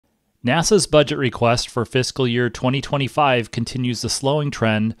NASA's budget request for fiscal year 2025 continues the slowing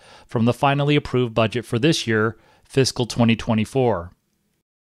trend from the finally approved budget for this year, fiscal 2024.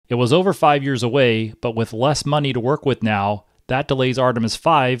 It was over 5 years away, but with less money to work with now, that delays Artemis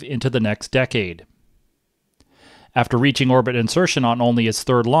V into the next decade. After reaching orbit insertion on only its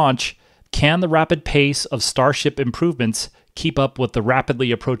third launch, can the rapid pace of Starship improvements keep up with the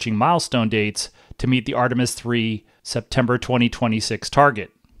rapidly approaching milestone dates to meet the Artemis III September 2026 target?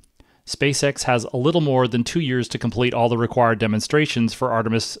 SpaceX has a little more than 2 years to complete all the required demonstrations for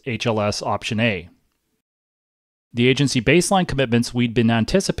Artemis HLS Option A. The agency baseline commitments we'd been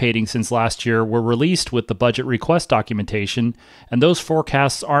anticipating since last year were released with the budget request documentation, and those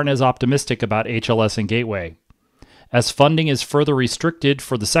forecasts aren't as optimistic about HLS and Gateway. As funding is further restricted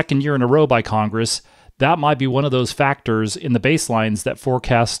for the second year in a row by Congress, that might be one of those factors in the baselines that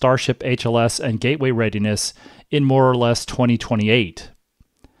forecast Starship HLS and Gateway readiness in more or less 2028.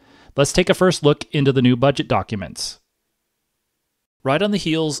 Let's take a first look into the new budget documents. Right on the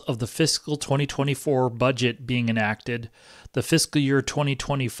heels of the fiscal 2024 budget being enacted, the fiscal year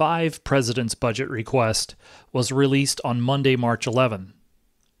 2025 President's budget request was released on Monday, March 11.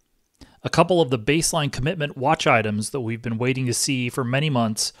 A couple of the baseline commitment watch items that we've been waiting to see for many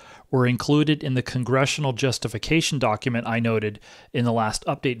months were included in the congressional justification document I noted in the last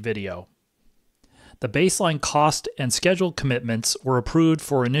update video. The baseline cost and schedule commitments were approved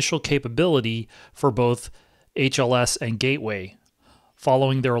for initial capability for both HLS and Gateway,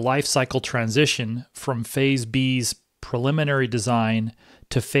 following their life cycle transition from Phase B's preliminary design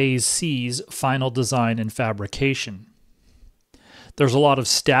to Phase C's final design and fabrication. There's a lot of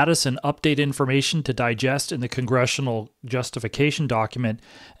status and update information to digest in the congressional justification document,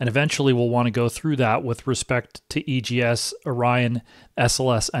 and eventually we'll want to go through that with respect to EGS, Orion,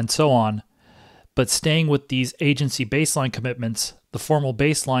 SLS, and so on. But staying with these agency baseline commitments, the formal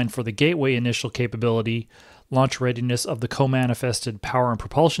baseline for the Gateway initial capability, launch readiness of the co-manifested power and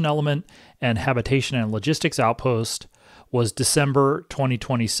propulsion element, and habitation and logistics outpost was December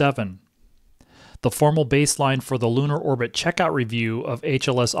 2027. The formal baseline for the lunar orbit checkout review of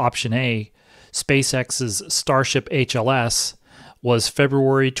HLS Option A, SpaceX's Starship HLS, was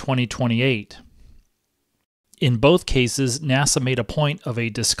February 2028. In both cases, NASA made a point of a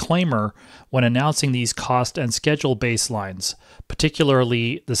disclaimer when announcing these cost and schedule baselines,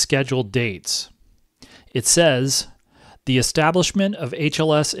 particularly the scheduled dates. It says, the establishment of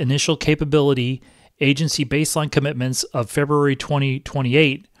HLS initial capability agency baseline commitments of February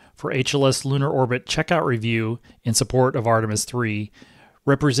 2028 for HLS lunar orbit checkout review in support of Artemis III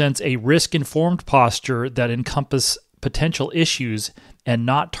represents a risk-informed posture that encompass potential issues and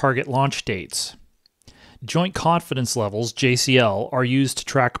not target launch dates. Joint confidence levels, JCL, are used to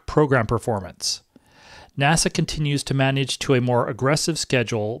track program performance. NASA continues to manage to a more aggressive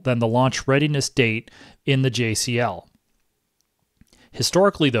schedule than the launch readiness date in the JCL.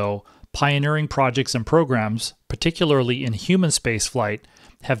 Historically, though, pioneering projects and programs, particularly in human spaceflight,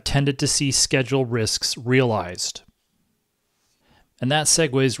 have tended to see schedule risks realized. And that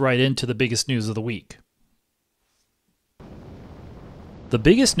segues right into the biggest news of the week. The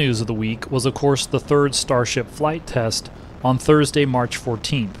biggest news of the week was, of course, the third Starship flight test on Thursday, March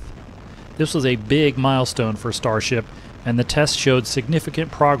 14th. This was a big milestone for Starship, and the test showed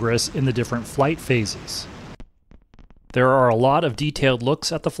significant progress in the different flight phases. There are a lot of detailed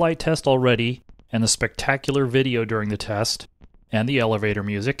looks at the flight test already, and the spectacular video during the test, and the elevator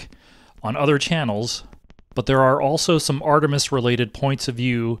music, on other channels, but there are also some Artemis-related points of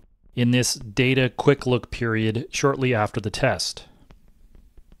view in this data quick look period shortly after the test.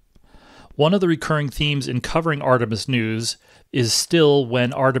 One of the recurring themes in covering Artemis news is still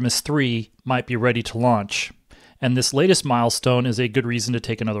when Artemis III might be ready to launch, and this latest milestone is a good reason to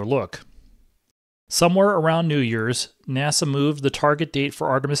take another look. Somewhere around New Year's, NASA moved the target date for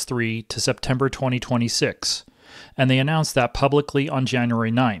Artemis III to September 2026, and they announced that publicly on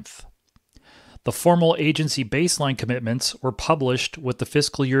January 9th. The formal agency baseline commitments were published with the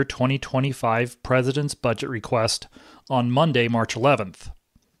fiscal year 2025 President's budget request on Monday, March 11th.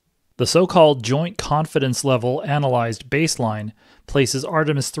 The so-called Joint Confidence Level Analyzed baseline places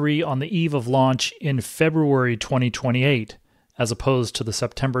Artemis III on the eve of launch in February 2028, as opposed to the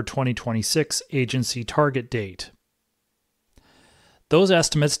September 2026 agency target date. Those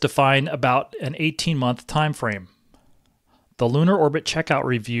estimates define about an 18-month timeframe. The Lunar Orbit Checkout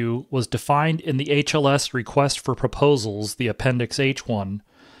Review was defined in the HLS Request for Proposals, the Appendix H1,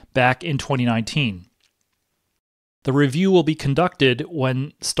 back in 2019. The review will be conducted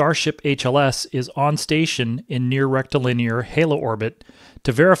when Starship HLS is on station in near rectilinear halo orbit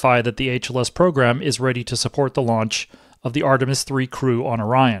to verify that the HLS program is ready to support the launch of the Artemis III crew on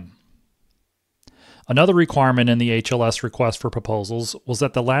Orion. Another requirement in the HLS request for proposals was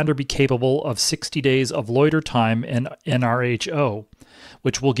that the lander be capable of 60 days of loiter time in NRHO,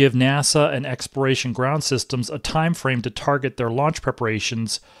 which will give NASA and Exploration Ground Systems a time frame to target their launch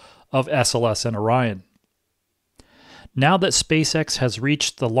preparations of SLS and Orion. Now that SpaceX has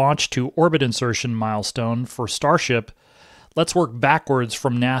reached the launch to orbit insertion milestone for Starship, let's work backwards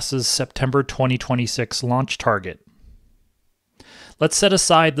from NASA's September 2026 launch target. Let's set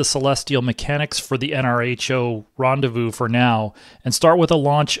aside the celestial mechanics for the NRHO rendezvous for now and start with a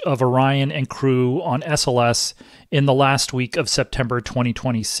launch of Orion and crew on SLS in the last week of September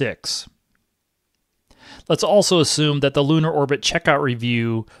 2026. Let's also assume that the lunar orbit checkout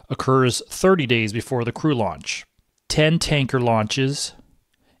review occurs 30 days before the crew launch, 10 tanker launches,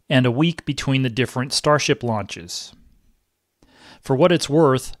 and a week between the different Starship launches. For what it's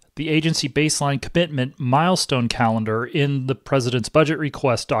worth, the agency baseline commitment milestone calendar in the President's budget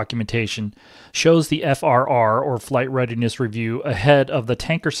request documentation shows the FRR, or Flight Readiness Review, ahead of the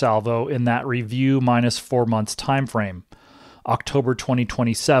tanker salvo in that review minus 4 months timeframe, October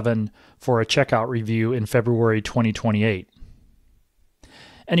 2027 for a checkout review in February 2028.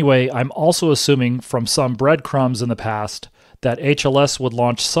 Anyway, I'm also assuming from some breadcrumbs in the past that HLS would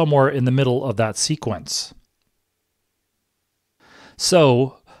launch somewhere in the middle of that sequence.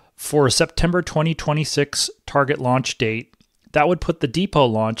 So, for a September 2026 target launch date, that would put the depot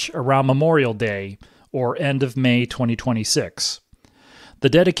launch around Memorial Day, or end of May 2026. The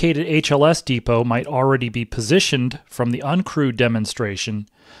dedicated HLS depot might already be positioned from the uncrewed demonstration,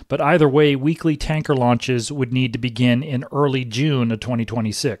 but either way, weekly tanker launches would need to begin in early June of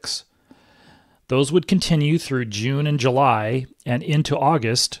 2026. Those would continue through June and July and into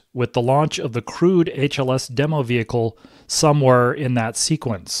August, with the launch of the crewed HLS demo vehicle somewhere in that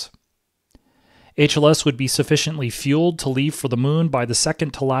sequence. HLS would be sufficiently fueled to leave for the moon by the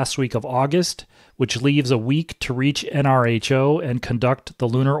second to last week of August, which leaves a week to reach NRHO and conduct the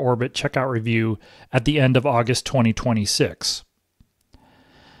lunar orbit checkout review at the end of August 2026.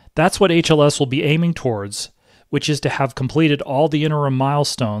 That's what HLS will be aiming towards, which is to have completed all the interim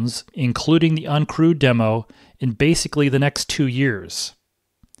milestones, including the uncrewed demo, in basically the next 2 years.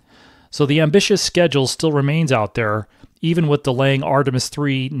 So the ambitious schedule still remains out there, even with delaying Artemis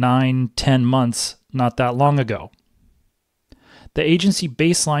III 9-10 months not that long ago. The agency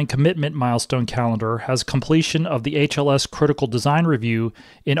baseline commitment milestone calendar has completion of the HLS critical design review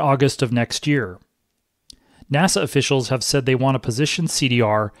in August of next year. NASA officials have said they want to position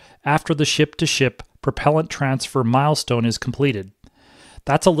CDR after the ship-to-ship propellant transfer milestone is completed.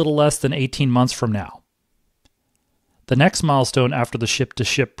 That's a little less than 18 months from now. The next milestone after the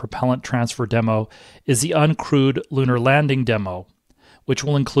ship-to-ship propellant transfer demo is the uncrewed lunar landing demo, which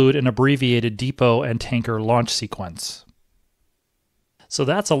will include an abbreviated depot and tanker launch sequence. So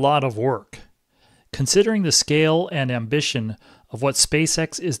that's a lot of work. Considering the scale and ambition of what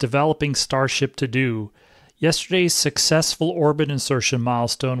SpaceX is developing Starship to do, yesterday's successful orbit insertion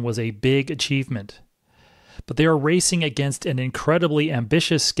milestone was a big achievement. But they are racing against an incredibly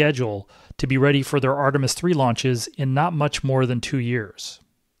ambitious schedule to be ready for their Artemis III launches in not much more than 2 years.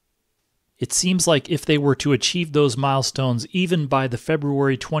 It seems like if they were to achieve those milestones even by the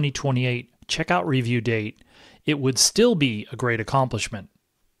February 2028 checkout review date, it would still be a great accomplishment.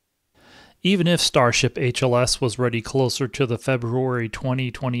 Even if Starship HLS was ready closer to the February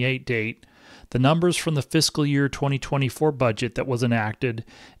 2028 date, the numbers from the fiscal year 2024 budget that was enacted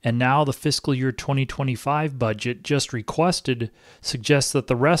and now the fiscal year 2025 budget just requested suggest that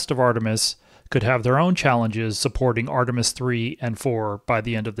the rest of Artemis could have their own challenges supporting Artemis III and IV by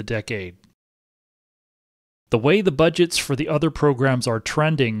the end of the decade. The way the budgets for the other programs are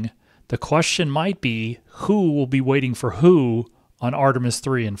trending, the question might be who will be waiting for who on Artemis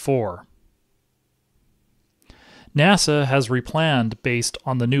III and IV. NASA has replanned based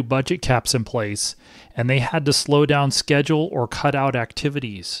on the new budget caps in place, and they had to slow down schedule or cut out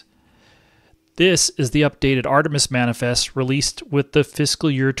activities. This is the updated Artemis manifest released with the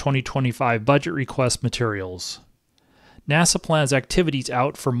fiscal year 2025 budget request materials. NASA plans activities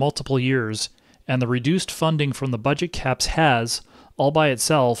out for multiple years, and the reduced funding from the budget caps has, all by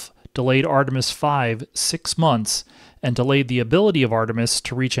itself, delayed Artemis V 6 months and delayed the ability of Artemis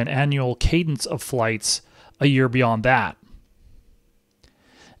to reach an annual cadence of flights a year beyond that.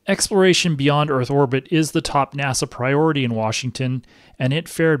 Exploration beyond Earth orbit is the top NASA priority in Washington, and it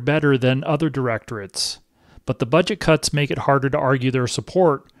fared better than other directorates. But the budget cuts make it harder to argue their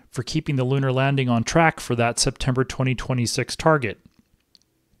support for keeping the lunar landing on track for that September 2026 target.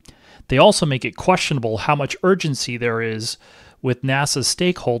 They also make it questionable how much urgency there is with NASA's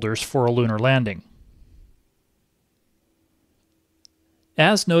stakeholders for a lunar landing.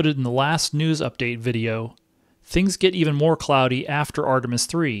 As noted in the last news update video, things get even more cloudy after Artemis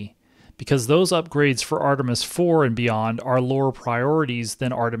III, because those upgrades for Artemis IV and beyond are lower priorities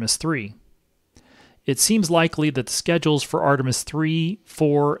than Artemis III. It seems likely that the schedules for Artemis III,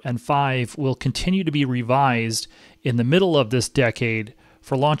 IV, and V will continue to be revised in the middle of this decade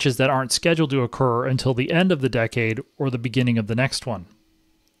for launches that aren't scheduled to occur until the end of the decade or the beginning of the next one.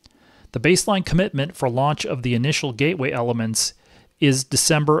 The baseline commitment for launch of the initial Gateway elements is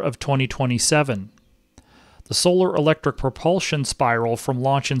December of 2027. The solar electric propulsion spiral from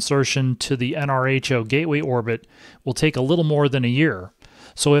launch insertion to the NRHO Gateway orbit will take a little more than a year.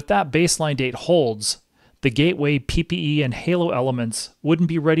 So if that baseline date holds, the Gateway, PPE, and Halo elements wouldn't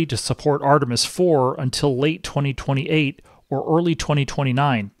be ready to support Artemis IV until late 2028 or early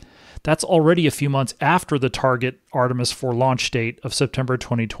 2029. That's already a few months after the target Artemis IV launch date of September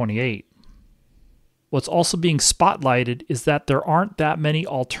 2028. What's also being spotlighted is that there aren't that many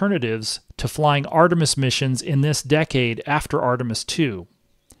alternatives to flying Artemis missions in this decade after Artemis II.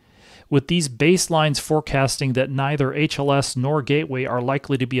 With these baselines forecasting that neither HLS nor Gateway are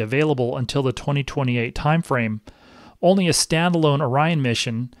likely to be available until the 2028 timeframe, only a standalone Orion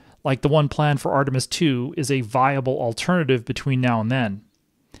mission, like the one planned for Artemis II, is a viable alternative between now and then.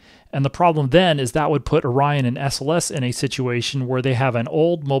 And the problem then is that would put Orion and SLS in a situation where they have an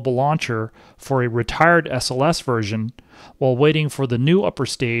old mobile launcher for a retired SLS version while waiting for the new upper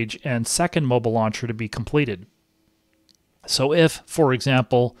stage and second mobile launcher to be completed. So if, for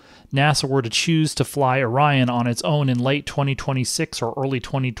example, NASA were to choose to fly Orion on its own in late 2026 or early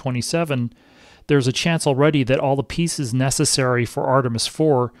 2027, there's a chance already that all the pieces necessary for Artemis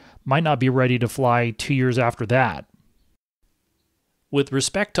IV might not be ready to fly 2 years after that. With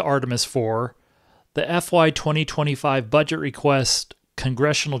respect to Artemis IV, the FY 2025 budget request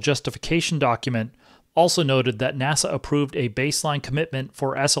congressional justification document also noted that NASA approved a baseline commitment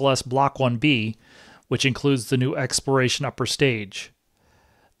for SLS Block 1B, which includes the new exploration upper stage.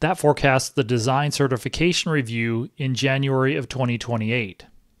 That forecasts the design certification review in January of 2028.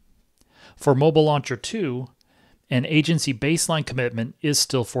 For Mobile Launcher 2, an agency baseline commitment is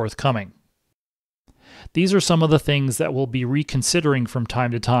still forthcoming. These are some of the things that we'll be reconsidering from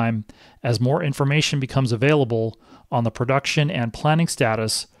time to time as more information becomes available on the production and planning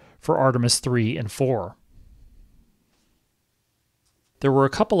status for Artemis III and IV. There were a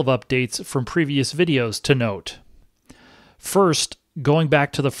couple of updates from previous videos to note. First, going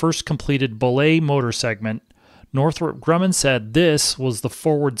back to the first completed belay motor segment, Northrop Grumman said this was the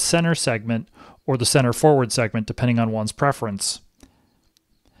forward center segment or the center forward segment, depending on one's preference.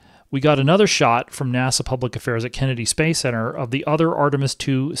 We got another shot from NASA Public Affairs at Kennedy Space Center of the other Artemis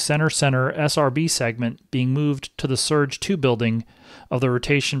II center-center SRB segment being moved to the Surge 2 building of the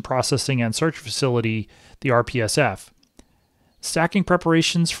Rotation Processing and Search Facility, the RPSF. Stacking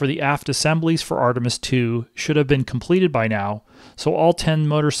preparations for the aft assemblies for Artemis II should have been completed by now, so all 10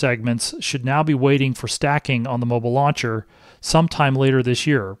 motor segments should now be waiting for stacking on the mobile launcher sometime later this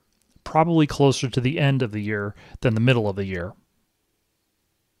year, probably closer to the end of the year than the middle of the year.